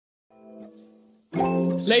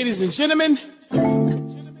Ladies and gentlemen,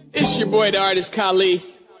 it's your boy, the artist Kali.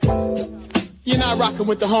 You're not rocking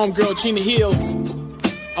with the homegirl Gina Hills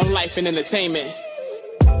on Life and Entertainment.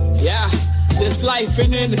 Yeah, this life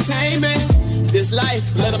and entertainment. This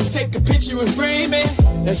life, let them take a picture and frame it.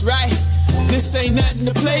 That's right, this ain't nothing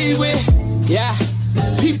to play with. Yeah,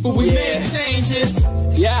 people, we make changes.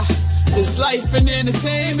 Yeah, this life and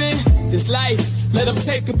entertainment. This life, let them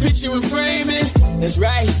take a picture and frame it. That's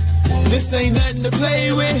right, this ain't nothing to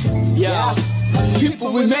play with. Yeah,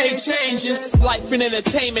 people, we make changes. Life and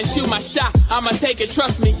entertainment, shoot my shot, I'ma take it,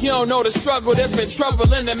 trust me. You don't know the struggle, there's been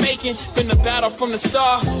trouble in the making. Been a battle from the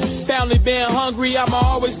start. Family been hungry, I'ma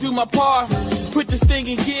always do my part. Put this thing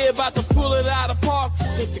in gear, about to pull it out of park.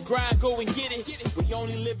 Hit the grind, go and get it. We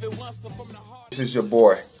only live it once, so from the heart. This is your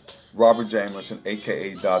boy, Robert Jamerson,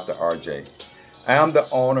 aka Dr. Rjai. I am the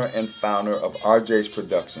owner and founder of Rjai's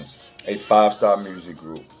Productions, a 5-star music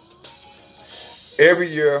group. Every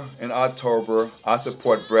year in October, I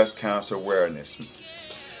support breast cancer awareness.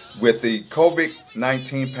 With the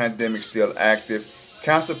COVID-19 pandemic still active,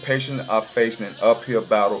 cancer patients are facing an uphill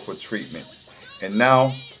battle for treatment. And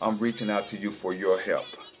now I'm reaching out to you for your help.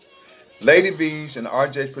 Lady V's and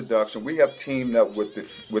Rjai's Production, we have teamed up with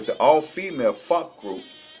the all-female funk group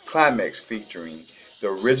Climax, featuring the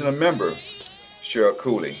original member, Cheryl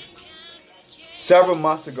Cooley. Several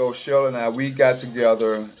months ago, Cheryl and we got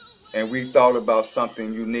together and we thought about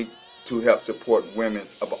something unique to help support women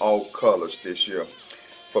of all colors this year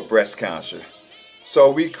for breast cancer. So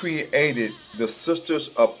we created the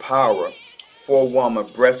Sisters of Power 4-Woman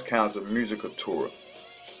Breast Cancer Musical Tour.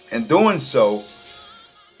 In doing so,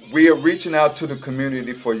 we are reaching out to the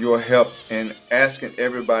community for your help and asking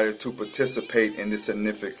everybody to participate in this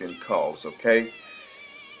significant cause, okay?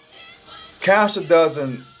 Cancer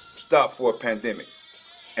doesn't stop for a pandemic,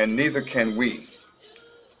 and neither can we.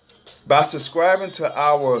 By subscribing to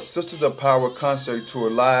our Sisters of Power concert tour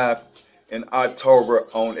live in October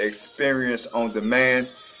on Experience on Demand,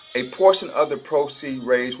 a portion of the proceeds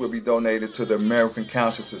raised will be donated to the American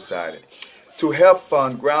Cancer Society to help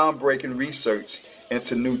fund groundbreaking research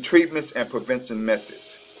into new treatments and prevention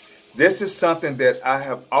methods. This is something that I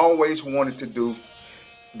have always wanted to do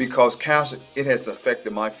because cancer, it has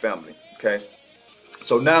affected my family, okay?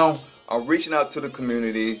 So now I'm reaching out to the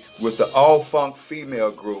community with the all-funk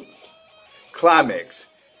female group,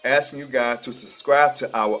 Climax, asking you guys to subscribe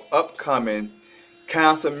to our upcoming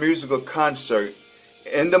cancer musical concert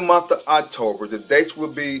in the month of October. The dates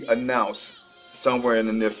will be announced somewhere in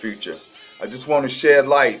the near future. I just want to shed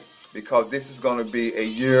light because this is going to be a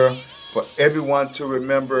year for everyone to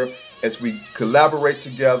remember as we collaborate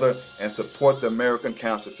together and support the American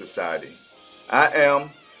Cancer Society. I am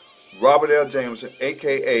Robert L. Jameson,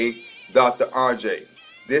 aka Dr. Rjai.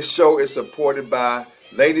 This show is supported by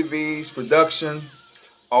Lady V's Production,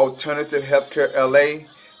 Alternative Healthcare LA,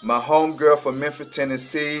 my homegirl from Memphis,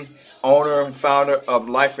 Tennessee, owner and founder of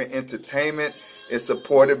Life and Entertainment, is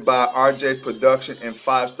supported by Rjai's Production and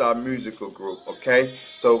 5-Star Musical Group, okay?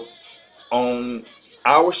 So on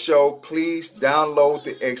our show, please download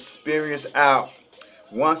the Experience app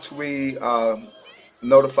once we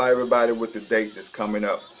notify everybody with the date that's coming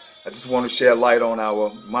up. I just want to shed light on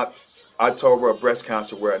our October Breast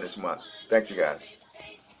Cancer Awareness Month. Thank you guys.